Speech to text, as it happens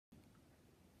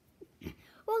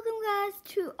welcome guys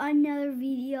to another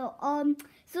video. I'm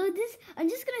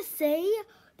just gonna say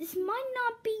this might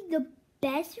not be the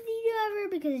best video ever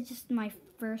because it's just my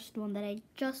first one that I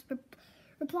just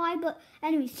replied. But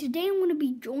anyways, today I'm gonna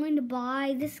be joined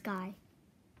by this guy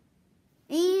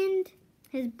and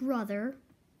his brother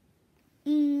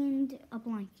and a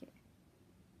blanket.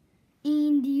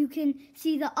 And you can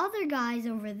see the other guys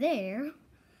over there,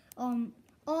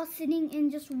 all sitting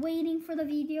and just waiting for the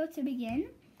video to begin.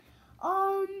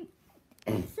 So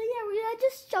yeah, we're gonna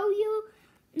just show you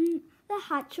the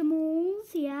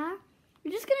Hatchimals. Yeah,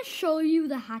 we're just gonna show you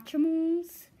the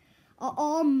Hatchimals,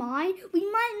 all mine. We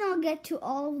might not get to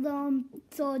all of them,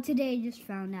 so today I just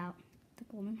found out the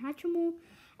golden Hatchimal.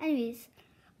 Anyways,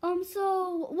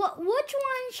 so which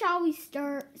one shall we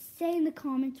start? Say in the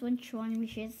comments which one we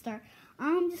should start.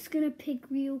 I'm just gonna pick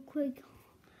real quick.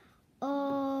 So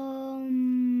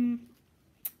I'm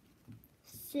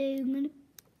gonna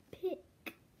pick.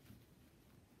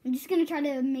 I'm just gonna try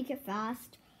to make it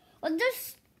fast. Let's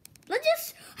just.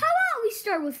 How about we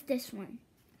start with this one?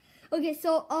 Okay,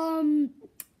 so me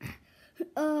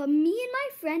and my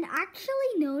friend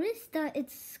actually noticed that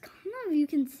it's kind of, you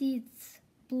can see it's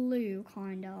blue,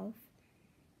 kind of.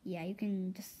 Yeah, you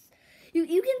can just you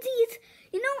can see it's,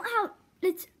 you know how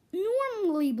it's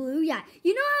normally blue. Yeah,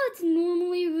 you know how it's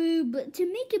normally blue, but to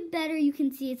make it better, you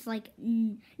can see it's like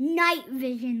night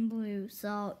vision blue.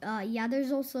 So yeah,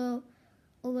 there's also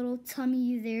a little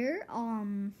tummy there.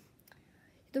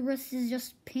 The rest is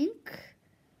just pink.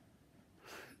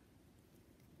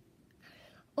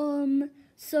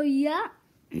 So yeah.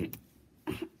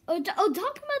 Talking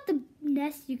about the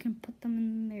nest, you can put them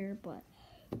in there, but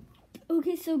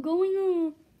okay. So going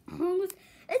along with,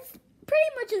 it's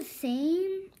pretty much the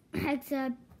same,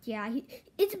 except yeah,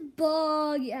 it's a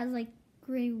bug. It has like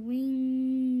gray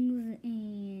wings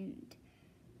and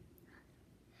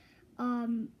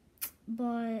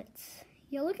but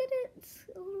yeah, look at it. It's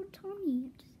a little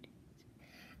tummy.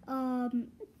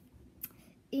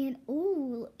 And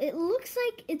oh, it looks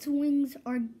like its wings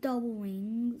are double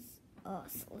wings.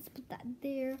 So let's put that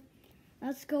there.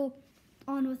 Let's go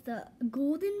on with the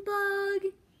golden bug.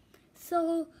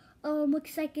 So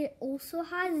looks like it also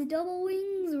has double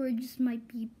wings, or it just might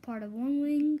be part of one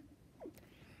wing.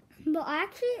 But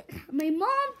actually, my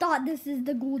mom thought this is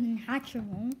the golden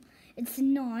Hatchimal. It's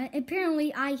not.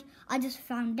 Apparently, I just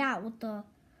found out what the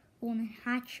golden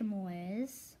Hatchimal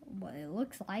is, what it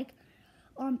looks like,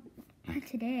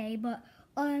 today. But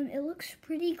it looks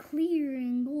pretty clear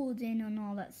and golden and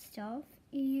all that stuff.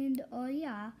 And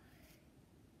yeah,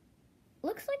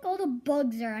 looks like all the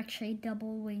bugs are actually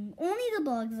double wing. Only the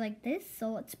bugs like this. So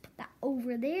let's put that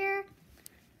over there.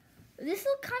 This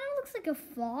kind of looks like a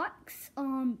fox.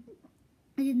 You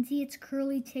can see its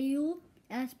curly tail.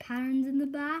 It has patterns in the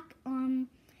back.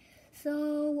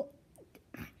 So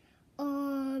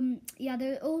yeah,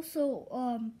 there's also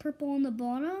purple on the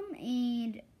bottom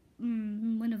and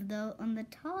one of the on the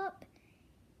top.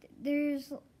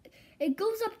 It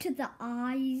goes up to the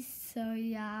eyes. So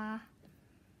yeah,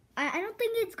 I don't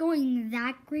think it's going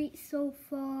that great so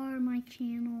far, my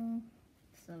channel.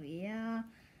 So yeah,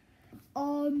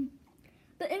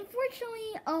 but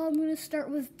unfortunately, I'm gonna start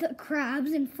with the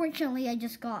crabs. Unfortunately, I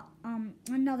just got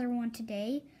another one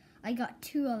today. I got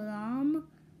 2 of them.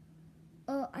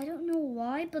 I don't know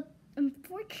why, but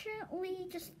unfortunately,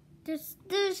 just there's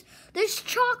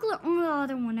chocolate on the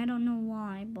other one. I don't know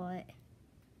why, but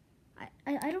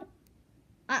I don't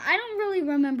really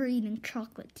remember eating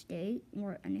chocolate today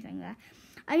or anything like that.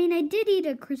 I mean, I did eat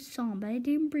a croissant, but I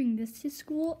didn't bring this to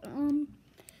school.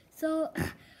 So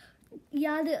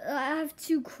yeah, I have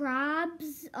 2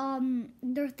 crabs.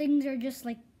 Their things are just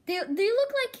like they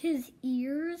look like his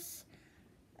ears.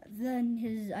 Then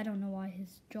I don't know why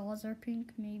his jaws are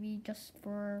pink, maybe just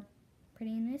for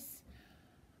prettiness.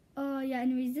 Yeah,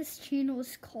 anyways, this channel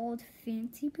is called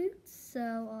Fancy Boots.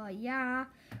 So, yeah,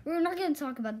 we're not going to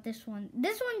talk about this one.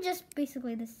 This one just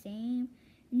basically the same.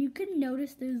 And you can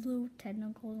notice there's little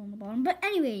tentacles on the bottom. But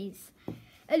anyways,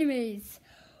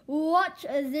 watch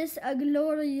this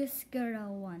glorious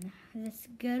girl one. This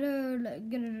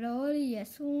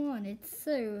glorious one. It's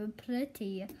so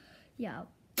pretty. Yeah.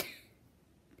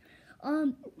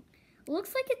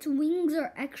 Looks like its wings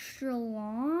are extra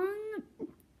long,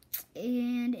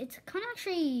 and it's kind of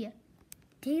actually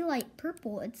daylight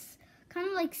purple. It's kind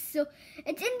of like, so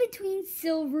it's in between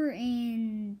silver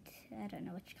and I don't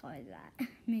know what you call that.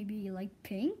 Maybe like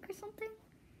pink or something.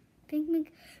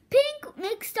 Pink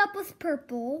mixed up with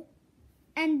purple,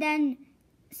 and then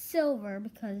silver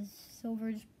because silver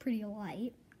is pretty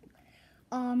light.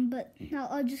 But now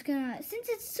I'm just gonna, since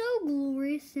it's so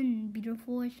glorious and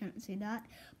beautiful, I shouldn't say that.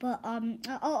 But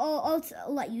I'll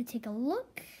let you take a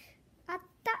look at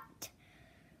that.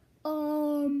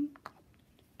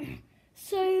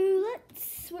 So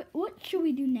what should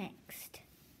we do next?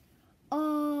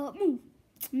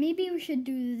 Maybe we should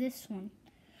do this one.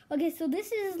 Okay, so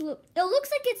this is, it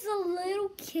looks like it's a little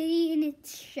kitty in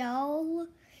its shell.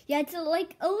 Yeah, it's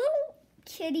like a little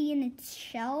kitty in its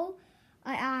shell.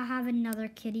 I have another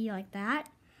kitty like that.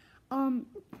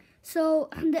 So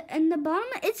in the bottom,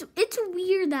 it's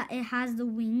weird that it has the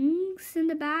wings in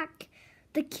the back.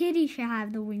 The kitty should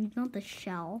have the wings, not the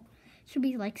shell. It should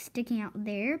be like sticking out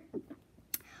there.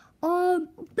 You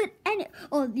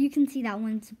can see that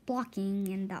one's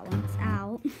blocking and that one's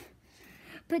out.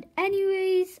 But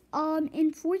anyways,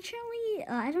 unfortunately,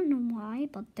 I don't know why,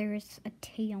 but there's a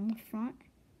tail in front.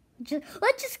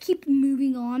 Let's just keep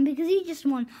moving on because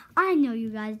I know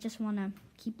you guys just want to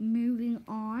keep moving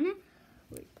on.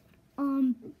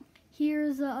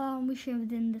 Here's we should have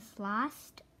done this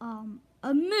last.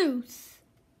 A moose,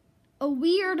 a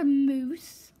weird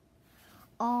moose.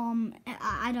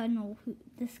 I don't know who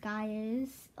this guy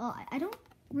is. I don't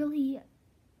really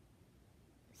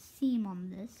see him on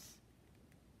this.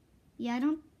 I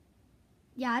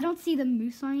don't see the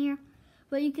moose on here.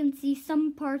 But you can see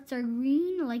some parts are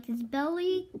green, like his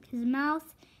belly, his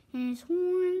mouth, and his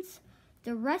horns.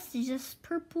 The rest is just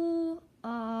purple.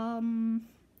 So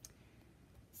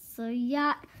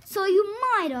yeah. So you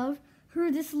might have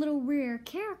heard this little rare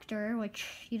character,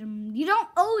 which you don't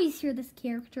always hear this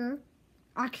character.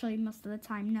 Actually, most of the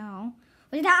time, no.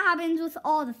 But that happens with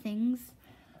all the things.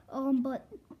 But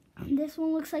this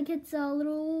one looks like it's a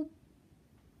little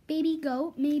baby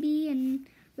goat, maybe, and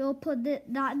we'll put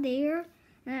that there.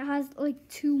 And it has like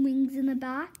 2 wings in the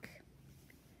back.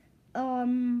 I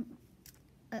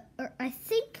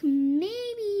think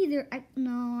maybe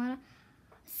no.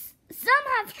 Some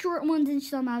have short ones and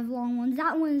some have long ones.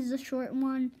 That one is the short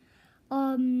one.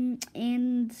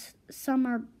 And some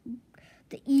are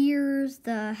the ears,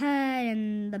 the head,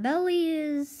 and the belly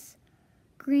is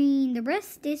green. The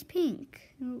rest is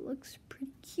pink. It looks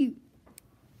pretty cute.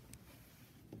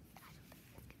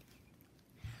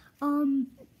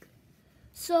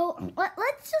 So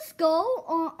let's just go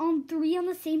on 3 on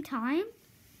the same time.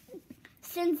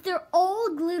 Since they're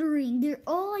all glittering, they're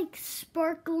all like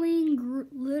sparkling,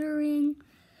 glittering.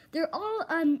 They're all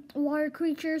water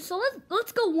creatures. So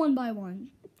let's go one by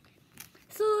one.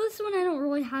 So this one I don't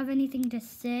really have anything to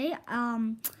say.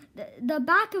 The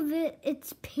back of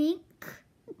it's pink.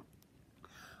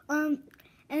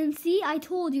 And see, I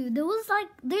told you there's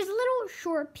little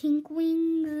short pink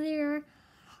wings there.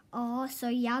 So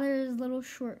yeah, there's little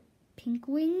short pink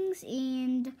wings,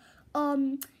 and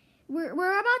we're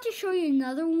about to show you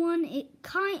another one.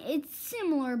 It's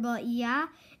similar, but yeah,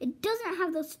 it doesn't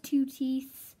have those 2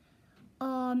 teeth.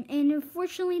 And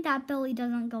unfortunately, that belly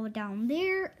doesn't go down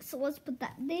there. So let's put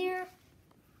that there.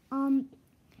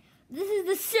 This is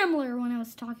the similar one I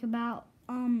was talking about.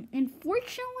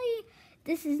 Unfortunately,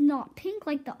 this is not pink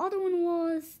like the other one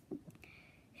was.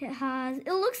 It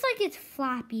looks like it's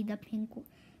flappy, the pink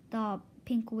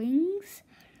wings.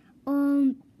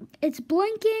 It's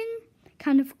blinking,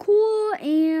 kind of cool,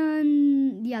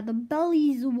 and yeah, the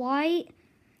belly's white.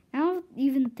 I don't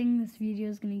even think this video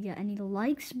is gonna get any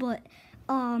likes, but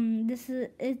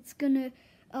it's gonna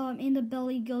and the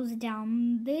belly goes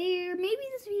down there. Maybe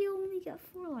this video will only get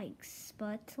 4 likes,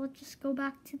 but let's just go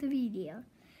back to the video.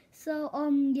 So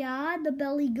yeah, the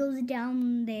belly goes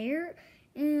down there.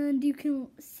 And you can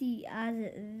see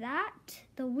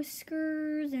the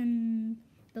whiskers and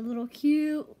the little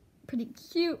pretty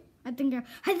cute. I think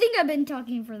I've been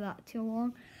talking for that too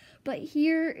long. But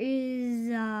here is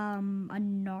a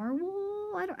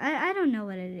narwhal. I don't know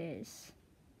what it is.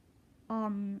 A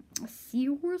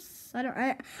seahorse.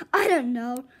 I don't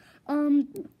know.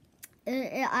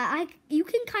 You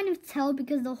can kind of tell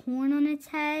because the horn on its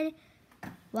head.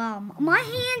 Wow, my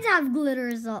hands have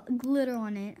glitter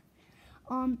on it.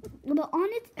 But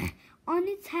on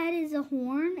its head is a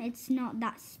horn. It's not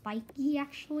that spiky,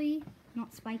 actually.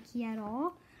 Not spiky at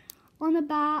all. On the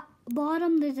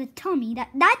bottom, there's a tummy.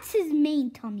 That's his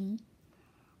main tummy.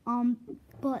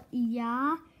 But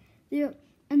yeah,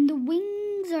 and the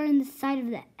wings are in the side of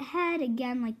the head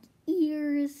again, like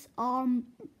ears. And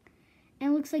it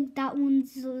looks like that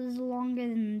one's longer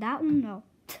than that one. No.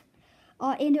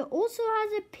 And it also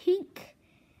has a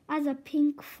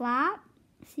pink flap.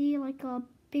 See, like a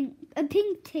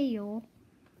pink tail,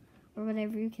 or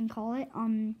whatever you can call it.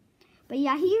 But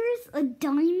yeah, here's a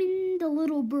diamond, a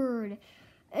little bird.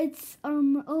 It's a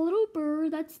little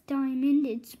bird that's diamond.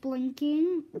 It's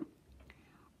blinking.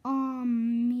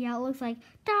 Yeah, it looks like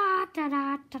da da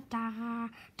da da da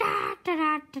da da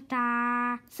da da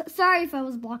da. Sorry if I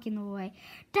was blocking the way.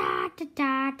 Da da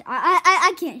da.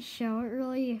 I can't show it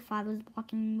really if I was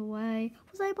blocking the way.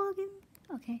 Was I blocking?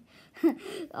 Okay.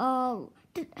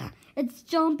 It's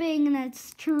jumping and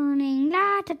it's turning.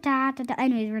 Da da da da da.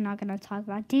 Anyways, we're not gonna talk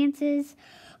about dances,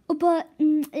 but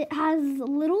it has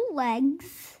little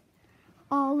legs.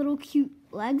 Little cute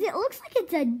legs. It looks like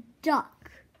it's a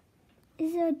duck.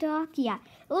 Is it a duck? Yeah.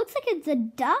 It looks like it's a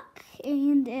duck,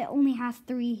 and it only has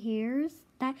 3 hairs.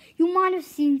 That you might have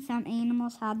seen some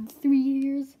animals have 3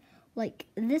 hairs, like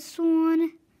this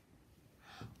one.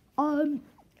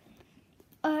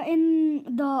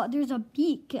 There's a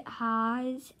beak it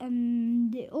has,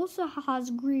 and it also has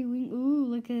gray wing. Ooh,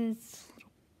 look at its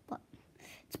little butt.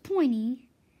 It's pointy,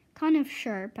 kind of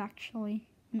sharp actually.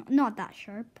 No, not that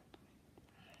sharp.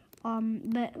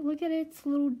 But look at its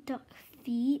little duck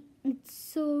feet. It's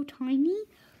so tiny.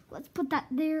 Let's put that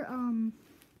there.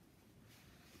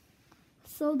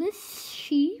 So this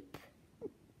sheep,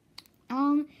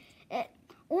 it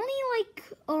only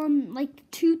like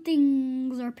 2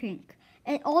 things are pink.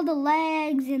 All the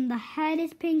legs and the head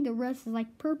is pink. The rest is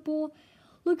like purple.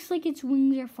 Looks like its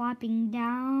wings are flapping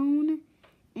down,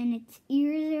 and its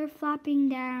ears are flapping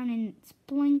down, and it's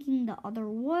blinking the other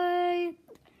way.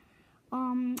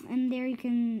 And there you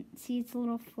can see its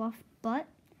little fluff butt.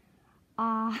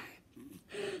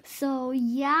 So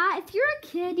yeah, if you're a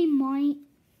kid, you might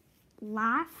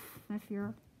laugh if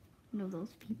you're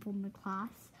those people in the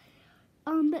class.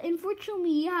 But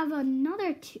unfortunately, you have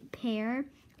another pair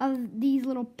of these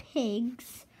little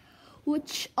pigs,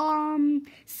 which sometimes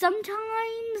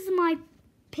my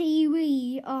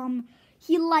Pee-wee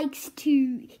he likes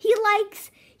to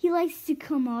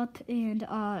come up and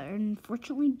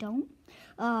unfortunately don't.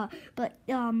 But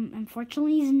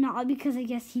unfortunately he's not, because I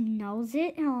guess he knows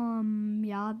it.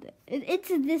 Yeah, it's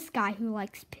this guy who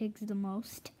likes pigs the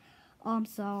most.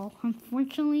 So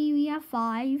unfortunately we have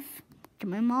 5.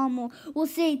 My mom will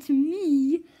say to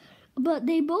me, but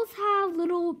they both have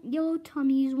little yellow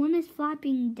tummies. One is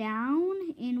flapping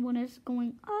down and one is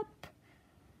going up.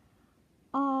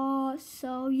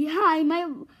 So yeah, I might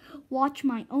watch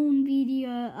my own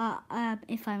video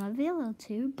if I'm available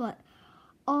to, but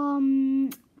one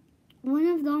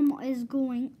of them is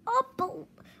going up.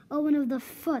 One of the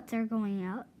foots are going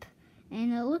up,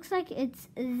 and it looks like it's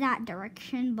that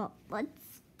direction, but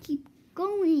let's keep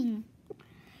going.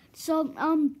 So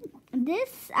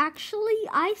this actually,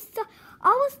 I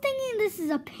was thinking this is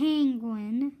a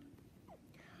penguin.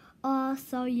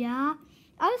 So yeah,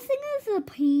 I was thinking this is a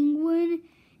penguin,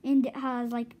 and it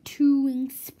has like 2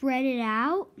 wings spread it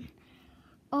out.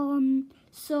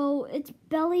 So its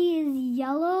belly is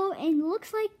yellow, and it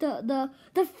looks like the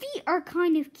feet are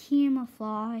kind of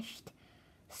camouflaged.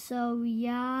 So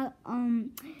yeah,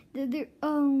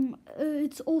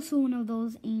 it's also one of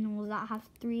those animals that have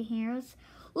 3 hairs.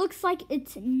 Looks like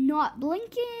it's not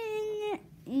blinking,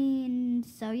 and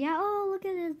so yeah. Oh, look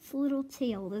at its little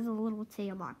tail. There's a little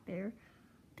tail back there.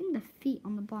 I think the feet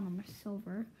on the bottom are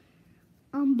silver.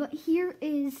 But here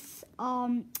is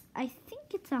I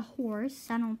think it's a horse.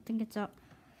 I don't think it's a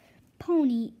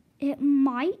pony. It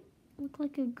might look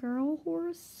like a girl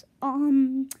horse.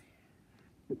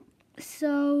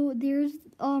 So there's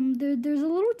there's a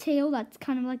little tail that's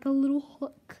kind of like a little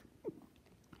hook.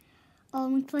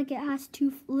 Looks like it has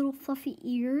 2 little fluffy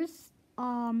ears.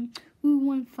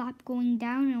 One flap going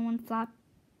down and one flap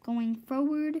going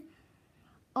forward.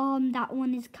 That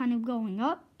one is kind of going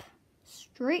up,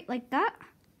 straight like that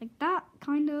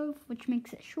kind of, which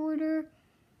makes it shorter.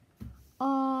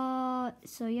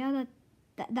 So yeah,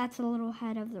 that's a little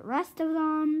head of the rest of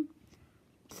them.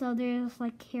 So there's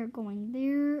like hair going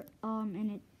there,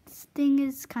 and its thing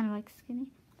is kind of like skinny.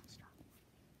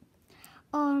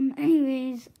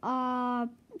 Anyways, yeah.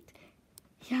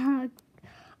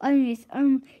 Anyways,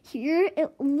 here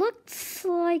it looks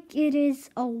like it is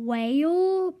a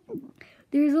whale.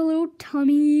 There's a little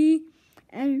tummy,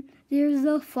 and there's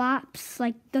the flaps.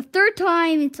 Like the 3rd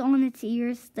time it's on its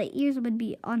ears. The ears would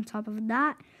be on top of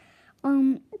that.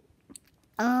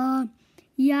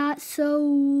 Yeah.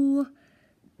 So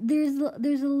there's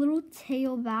a little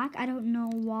tail back. I don't know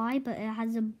why, but it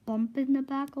has a bump in the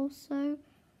back also.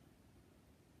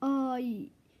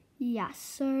 Yeah,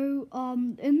 so,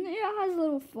 and it has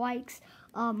little flakes,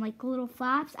 like little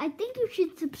flaps. I think you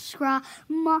should subscribe.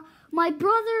 My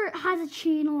brother has a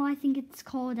channel, I think it's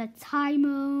called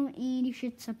Hatchimals, and you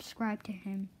should subscribe to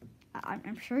him.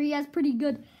 I'm sure he has pretty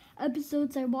good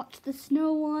episodes. I watched the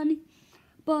snow one,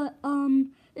 but,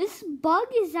 this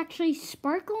bug is actually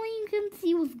sparkling, you can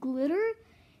see, with glitter,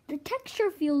 the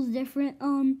texture feels different.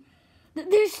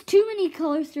 There's too many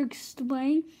colors to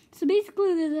explain. So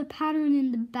basically there's a pattern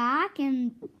in the back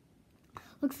and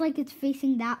looks like it's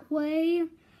facing that way.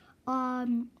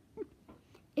 And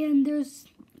there's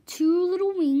two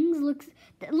little wings.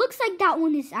 Looks like that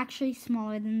one is actually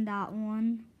smaller than that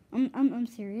one. I'm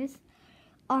serious.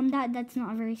 That's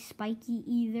not very spiky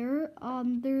either.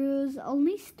 There's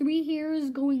only 3 hairs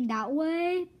going that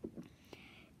way.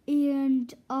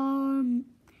 And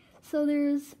so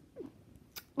there's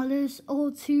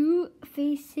all 2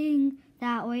 facing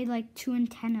that way, like 2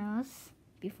 antennas.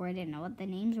 Before I didn't know what the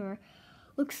names were.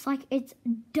 Looks like it's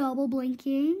double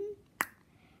blinking.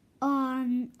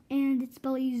 And its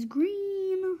belly is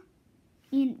green.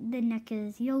 And the neck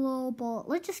is yellow. But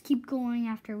let's just keep going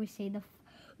after we say the...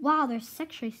 Wow, there's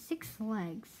actually 6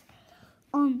 legs.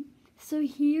 So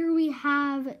here we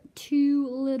have 2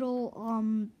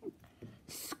 little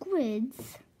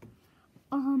squids.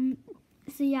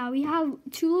 So yeah, we have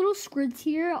 2 little squids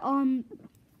here.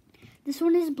 This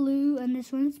one is blue and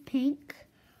this one is pink.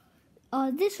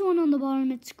 This one on the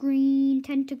bottom, it's green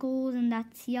tentacles, and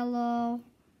that's yellow.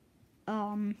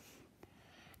 And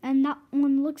that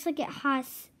one looks like it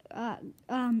has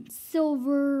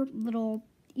silver little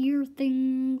ear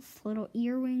things, little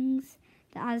earrings.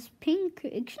 That has pink.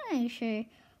 It actually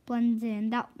blends in.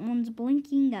 That one's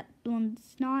blinking. That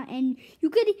one's not. And you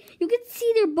could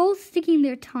see they're both sticking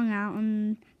their tongue out.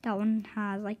 And that one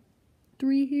has like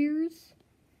 3 hairs.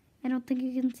 I don't think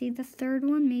you can see the third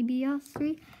one. Maybe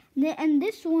 3. And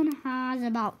this one has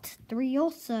about 3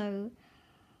 also.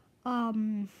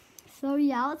 So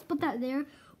yeah, let's put that there.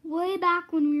 Way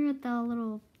back when we were at the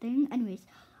little thing. Anyways,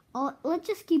 let's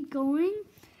just keep going.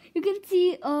 You can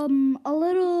see a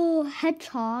little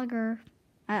hedgehog, or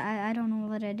I don't know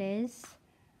what it is.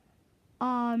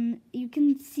 You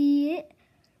can see it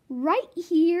right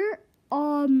here.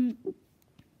 So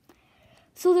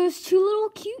there's 2 little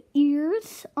cute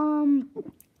ears.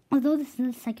 Although this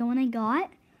is the second one I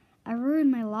got ever in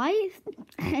my life.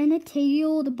 And a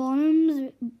tail. The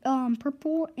bottom's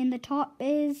purple, and the top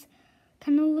is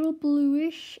kind of a little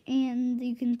bluish. And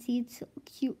you can see its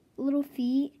cute little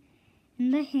feet.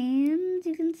 And the hands,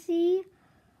 you can see.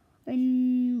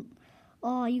 And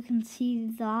you can see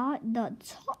that the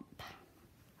top.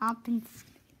 I don't think it's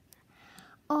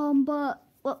but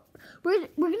well, we're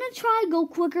gonna try to go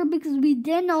quicker because we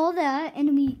did all that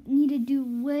and we need to do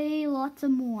lots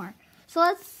of more. So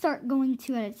let's start going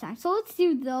 2 at a time. So let's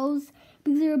do those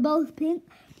because they're both pink.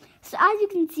 So as you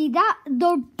can see, that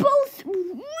they're both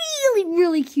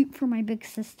really cute for my big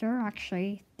sister.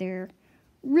 Actually, they're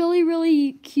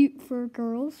really cute for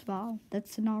girls. Wow,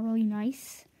 that's not really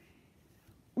nice.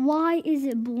 Why is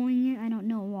it blowing it? I don't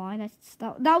know why.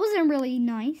 That wasn't really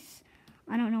nice.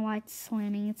 I don't know why it's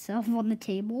slamming itself on the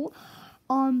table.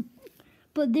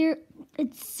 But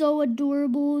it's so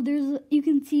adorable. You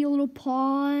can see a little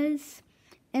paws,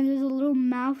 and there's a little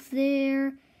mouth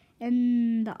there,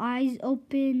 and the eyes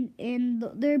open, and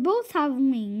they both have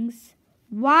wings.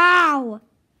 Wow,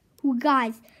 well,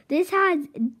 guys, this has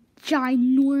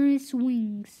ginormous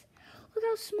wings. Look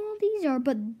how small these are,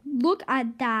 but look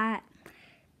at that.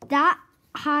 That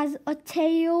has a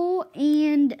tail,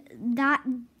 and the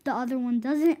other one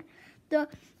doesn't.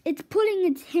 It's putting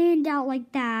its hand out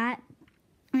like that.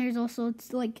 There's also,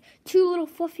 it's like 2 little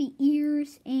fluffy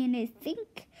ears, and I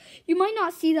think you might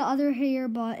not see the other hair,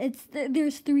 but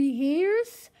there's 3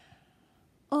 hairs.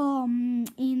 And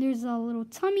there's a little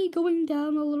tummy going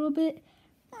down a little bit.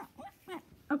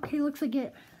 Okay, looks like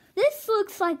it. This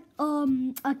looks like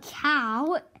a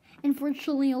cow.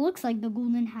 Unfortunately, it looks like the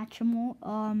golden Hatchimal,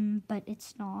 but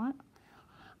it's not.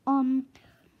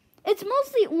 It's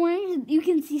mostly orange. You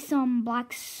can see some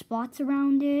black spots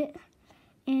around it.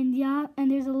 And yeah, and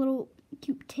there's a little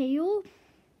cute tail.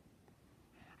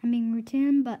 I'm being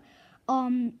routine, but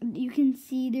you can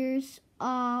see there's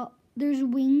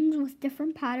wings with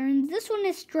different patterns. This one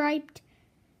is striped.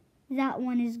 That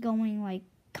one is going like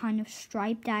kind of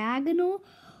striped diagonal.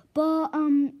 But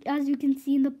as you can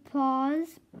see in the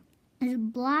paws, it's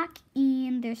black,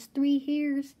 and there's 3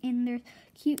 hairs, and there's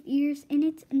cute ears, and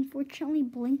it's unfortunately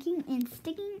blinking and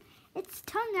sticking its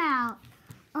tongue out.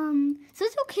 So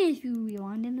it's okay if you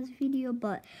rewind in this video,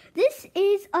 but this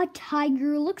is a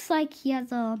tiger. Looks like he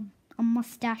has a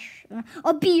mustache,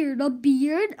 a beard.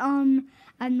 I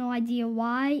have no idea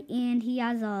why, and he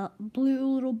has a blue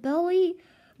little belly,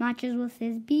 matches with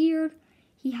his beard.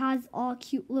 He has a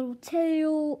cute little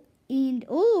tail, and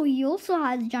he also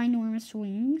has ginormous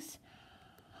wings.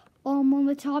 On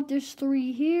the top there's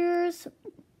 3 hairs,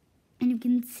 and you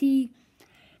can see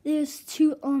there's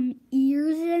 2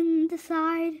 ears in the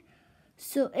side.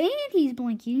 So, and he's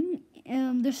blinking.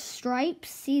 There's stripes.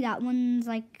 See, that one's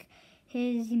like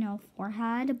his,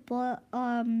 forehead. But,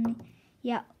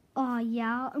 yeah.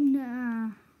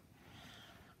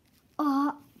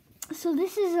 So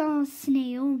this is a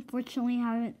snail.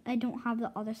 Unfortunately, I don't have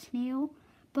the other snail.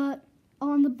 But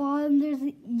on the bottom, there's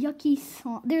a yucky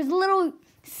slime. There's a little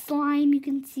slime you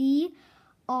can see.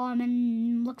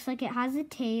 And looks like it has a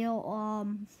tail.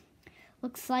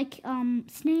 Looks like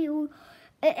snail.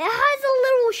 It has a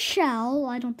little shell.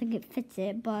 I don't think it fits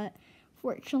it, but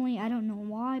fortunately, I don't know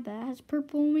why, but it has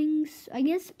purple wings. I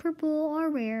guess purple are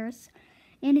rares.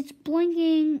 And it's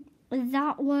blinking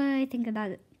that way. Think of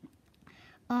that.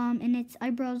 And its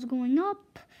eyebrows going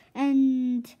up.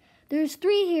 And there's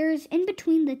 3 hairs in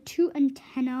between the 2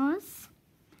 antennas.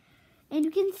 And you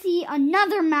can see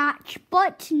another match,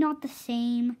 but not the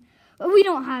same. We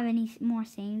don't have any more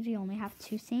sames. We only have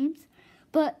 2 sames.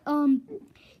 But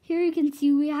here you can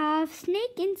see we have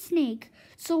snake and snake.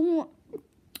 So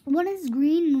one is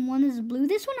green and one is blue.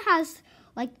 This one has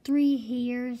like 3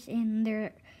 hairs in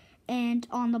there. And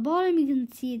on the bottom you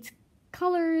can see its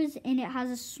colors. And it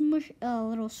has a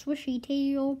little swishy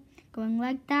tail going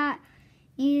like that.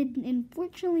 And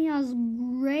unfortunately has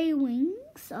gray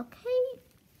wings. Okay.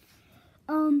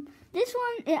 This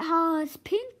one, it has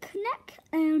pink neck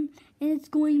and it's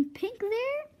going pink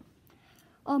there.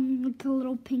 Like a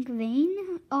little pink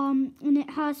vein. And it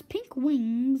has pink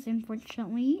wings,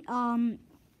 unfortunately. And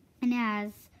it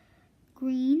has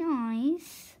green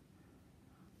eyes.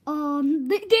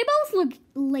 They both look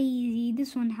lazy.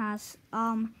 This one has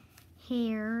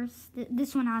hairs.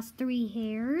 This one has 3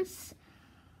 hairs.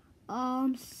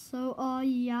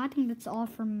 Yeah, I think that's all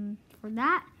for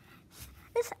that.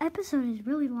 This episode is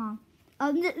really long.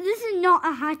 This is not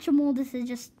a Hatchimal. This is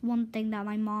just one thing that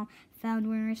my mom found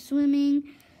when we were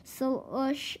swimming.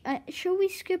 So, should we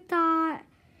skip that?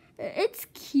 It's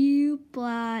cute,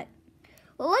 but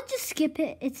let's just skip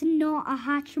it. It's not a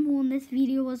Hatchimal, and this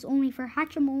video was only for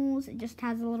Hatchimals. It just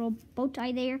has a little bow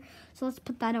tie there. So let's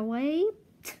put that away.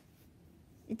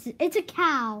 It's a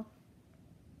cow.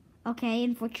 Okay,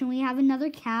 unfortunately, I have another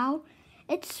cow.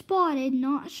 It's spotted,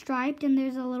 not striped, and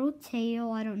there's a little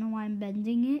tail. I don't know why I'm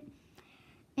bending it.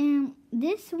 And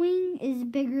this wing is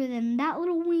bigger than that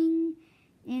little wing,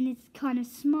 and it's kind of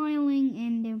smiling,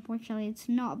 and unfortunately, it's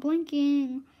not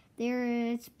blinking. There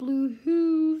its blue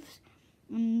hooves,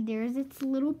 and there's its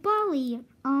little belly.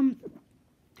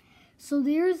 So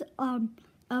there's a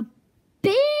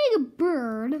big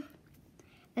bird.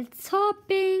 It's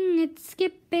hopping, it's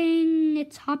skipping,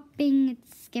 it's hopping,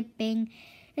 it's skipping.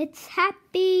 It's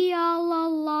happy all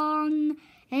along.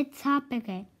 It's happy.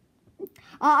 Okay.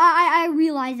 I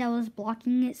realized I was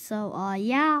blocking it, so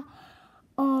yeah.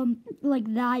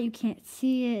 Like that, you can't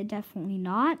see it. Definitely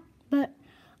not. But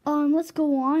let's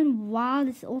go on. Wow,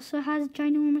 this also has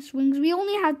ginormous wings. We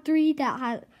only had 3 that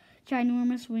had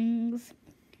ginormous wings.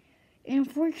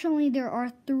 Unfortunately, there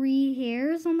are 3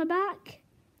 hairs on the back,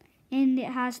 and it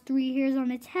has 3 hairs on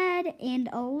its head and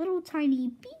a little tiny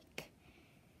beak.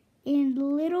 And a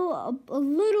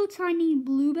little tiny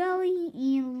blue belly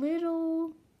and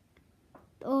little,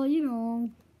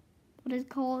 what is it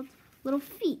called? Little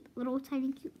feet, little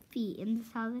tiny cute feet. And this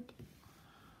has it.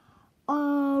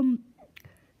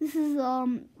 This is a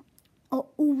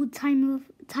old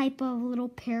type of little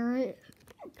parrot.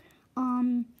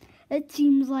 It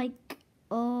seems like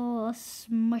a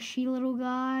smushy little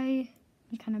guy.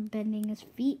 I'm kind of bending his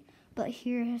feet, but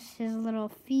here's his little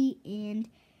feet and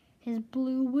his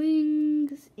blue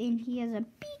wings, and he has a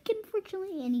beak,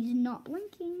 unfortunately, and he's not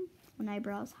blinking. One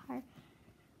eyebrow's higher.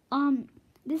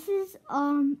 This is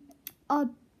a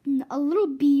little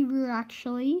beaver,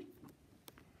 actually,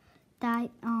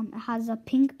 that has a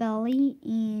pink belly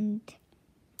and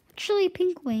actually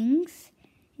pink wings,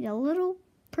 and a little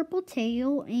purple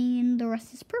tail, and the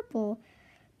rest is purple.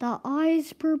 The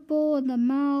eyes purple, and the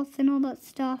mouth, and all that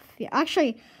stuff. Yeah,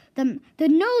 actually, the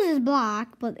nose is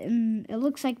black, but it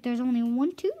looks like there's only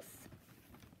 1 tooth.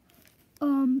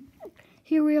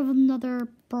 Here we have another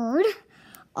bird.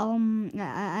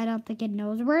 I don't think it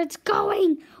knows where it's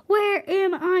going. Where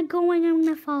am I going? I'm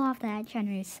gonna fall off the edge,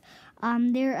 anyways.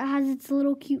 There it has its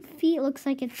little cute feet. Looks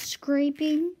like it's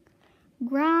scraping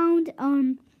ground.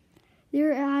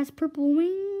 There it has purple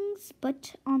wings,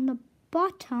 but on the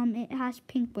bottom it has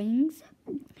pink wings.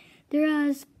 There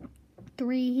has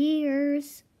 3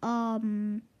 hairs.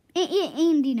 And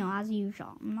as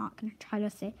usual, I'm not gonna try to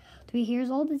say 3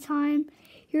 hairs all the time.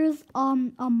 Here's a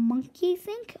monkey, I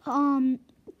think.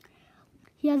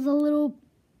 He has a little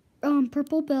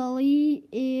purple belly,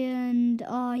 and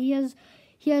he has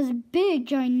big,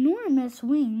 ginormous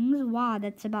wings. Wow,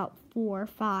 that's about 4 or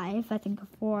 5, I think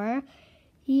 4.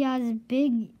 He has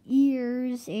big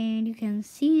ears, and you can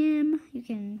see him.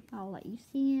 I'll let you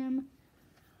see him.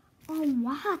 Oh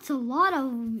wow, that's a lot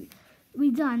of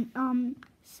we've done.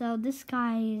 So this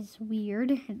guy is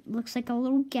weird. It looks like a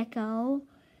little gecko.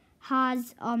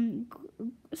 Has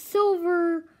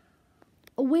silver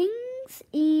wings,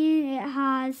 and it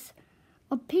has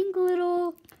a pink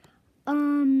little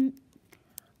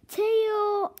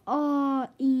tail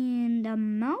and a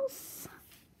mouse.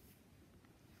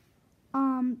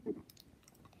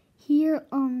 Here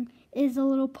is a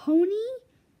little pony.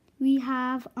 We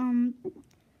have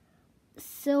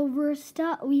silver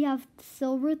stuff. We have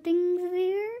silver things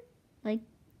there, like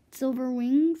silver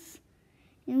wings.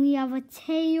 And we have a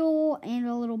tail and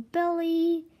a little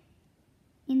belly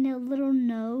and a little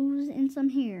nose and some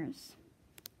hairs.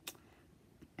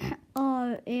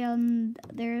 And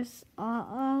there's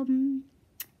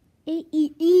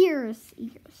ears.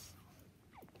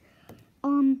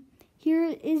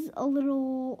 Here is a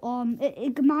little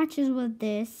it matches with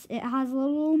this. It has a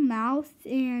little mouth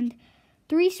and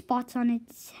 3 spots on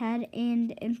its head,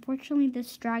 and unfortunately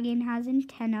this dragon has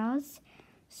antennas.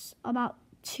 About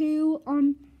 2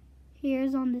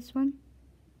 hairs on this one.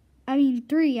 I mean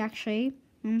 3 actually,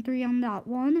 and 3 on that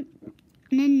one,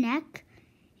 and a neck.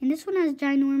 And this one has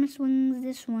ginormous wings.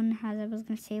 This one has, I was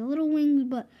gonna say little wings,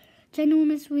 but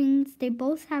ginormous wings. They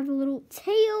both have little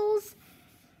tails.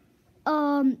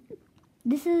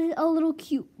 This is a little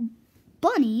cute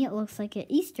bunny. It looks like an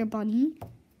Easter bunny.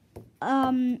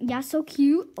 Yeah, so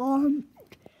cute.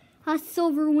 Has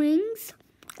silver wings,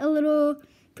 a little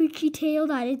preachy tail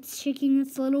that it's shaking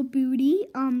its little booty.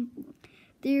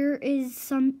 There is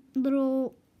some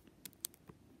little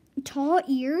tall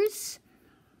ears,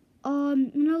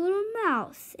 and a little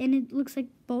mouth, and it looks like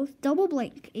both double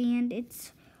blink, and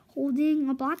it's holding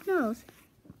a black nose.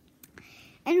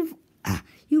 And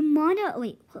you might not,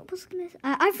 wait, what was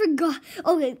I forgot.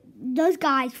 Okay, those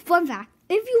guys, fun fact.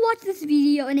 If you watch this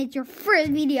video and it's your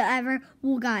first video ever,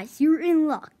 well guys, you're in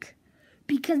luck.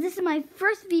 Because this is my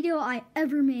first video I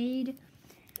ever made.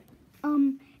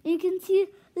 You can see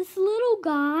this little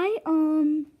guy,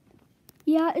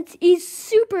 yeah, he's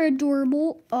super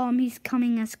adorable. He's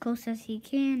coming as close as he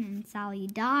can, and Sally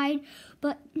died.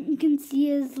 But you can see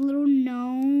his little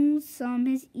nose,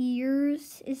 his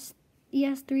ears, he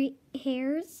has 3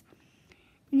 hairs,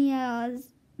 and he has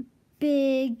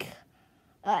big,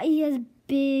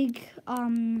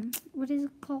 what is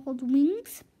it called,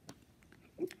 wings,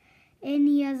 and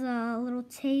he has a little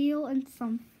tail and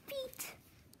some feet.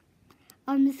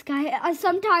 This guy,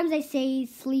 sometimes I say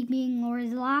he's sleeping or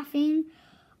he's laughing,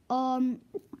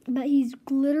 but he's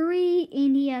glittery,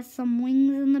 and he has some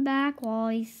wings in the back while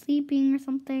he's sleeping or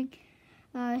something.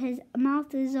 His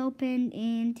mouth is open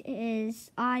and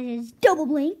his eyes is double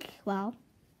blink. Wow,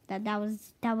 that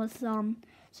was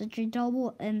such a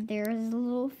double. And there's his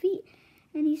little feet,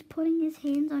 and he's putting his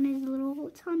hands on his little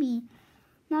tummy.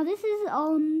 Now this is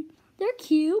they're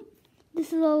cute.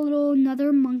 This is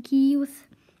another monkey with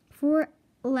 4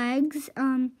 legs.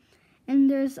 And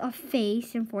there's a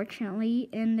face, unfortunately,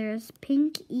 and there's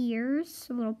pink ears,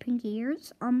 little pink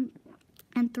ears, and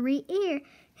 3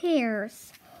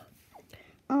 hairs.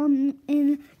 And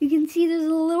you can see there's a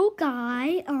little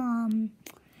guy.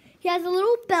 He has a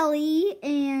little belly,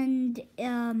 and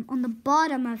on the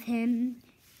bottom of him,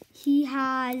 he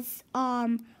has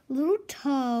little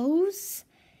toes,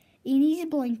 and he's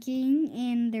blinking.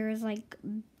 And there's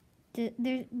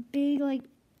there's big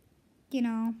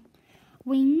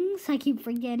wings. I keep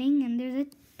forgetting, and there's a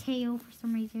tail for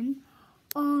some reason.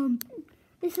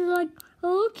 This is like a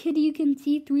little kitty. You can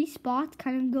see 3 spots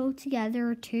kind of go together,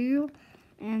 or 2.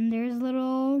 And there's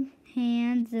little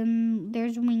hands, and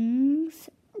there's wings,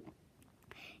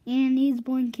 and he's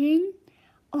blinking.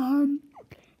 And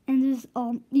there's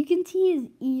you can see his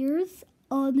ears.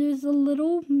 There's a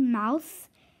little mouth,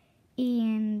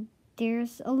 and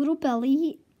there's a little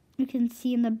belly. You can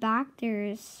see in the back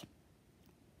there's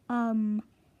a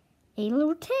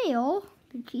little tail,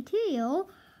 itchy tail.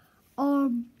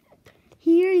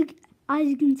 Here, as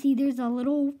you can see, there's a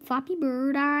little flappy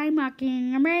bird. I'm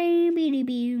rocking, I'm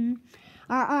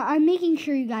making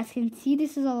sure you guys can see.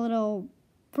 This is a little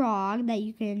frog that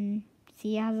you can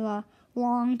see. It has a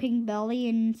long pink belly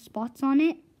and spots on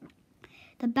it.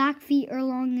 The back feet are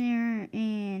long there,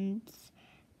 and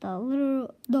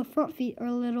the front feet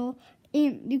are little.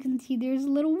 And you can see there's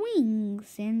little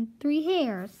wings and 3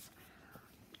 hairs.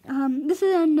 This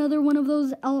is another one of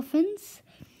those elephants,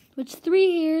 which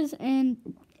 3 hairs,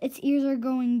 and its ears are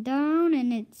going down,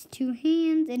 and its 2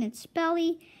 hands, and its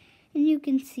belly. And you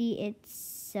can see its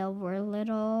silver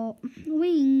little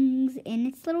wings and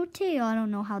its little tail. I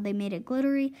don't know how they made it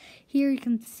glittery. Here you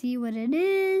can see what it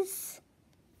is.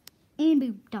 And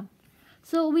boom, done.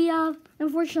 So we have,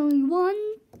 unfortunately, 1,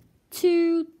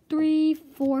 2, 3,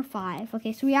 4, 5.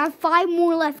 Okay, so we have 5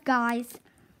 more left, guys.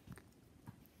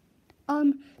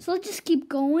 So let's just keep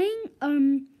going.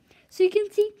 So you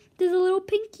can see there's a little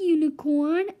pink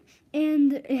unicorn,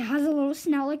 and it has a little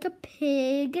snout like a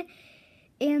pig,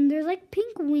 and there's like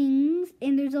pink wings,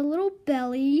 and there's a little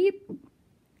belly.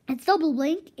 It's double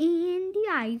blink, and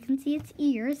yeah, you can see its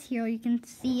ears. Here you can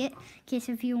see it, in case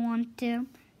if you want to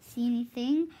see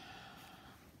anything.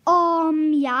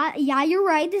 Yeah, you're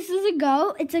right. This is a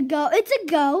goat. It's a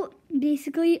goat,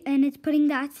 basically, and it's putting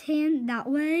that hand that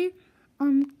way.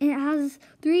 It has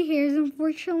 3 hairs,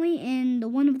 unfortunately,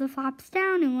 and one of the flaps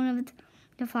down, and one of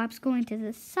the flaps going to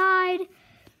the side.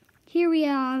 Here we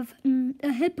have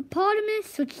a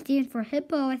hippopotamus, which stands for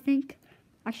hippo, I think.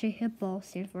 Actually, hippo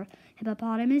stands for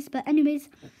hippopotamus. But anyways,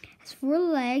 it has 4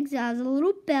 legs. It has a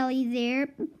little belly there,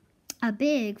 a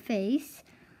big face,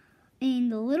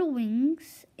 and the little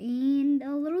wings, and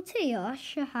a little tail. I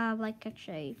should have, like,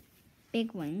 actually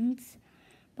big wings.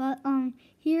 But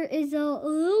here is a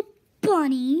little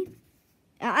bunny.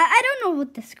 I don't know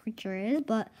what this creature is,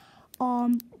 but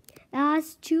it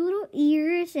has 2 little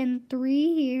ears and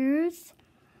 3 hairs.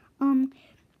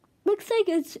 Looks like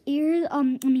its ears,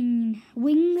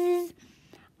 wings is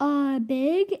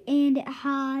big, and it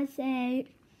has a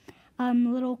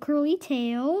little curly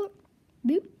tail,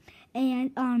 boop,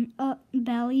 and a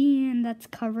belly, and that's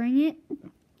covering it,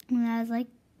 and it has like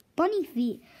bunny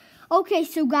feet. Okay,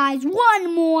 so guys,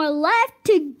 1 more left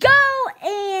to go,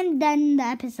 and then the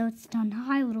episode's done.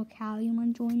 Hi, little cow, you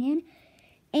want to join in?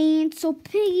 And so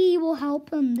Piggy will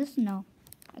help him. No,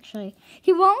 actually,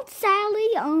 he won't, sadly.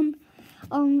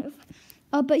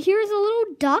 But here's a little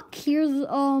duck. Here's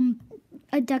a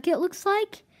duck. It looks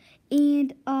like,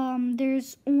 and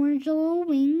there's orange little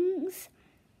wings.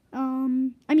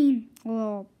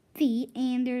 Little feet,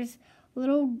 and there's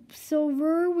little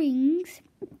silver wings.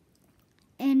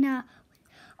 And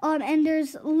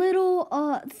there's little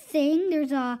thing.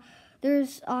 There's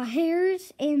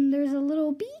hairs, and there's a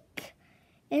little beak,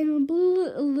 and a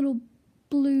little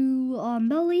blue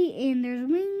belly, and there's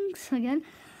wings again.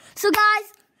 So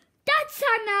guys, that's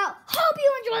time out. Hope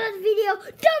you enjoyed this video.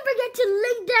 Don't forget to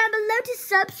link down below to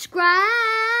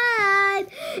subscribe.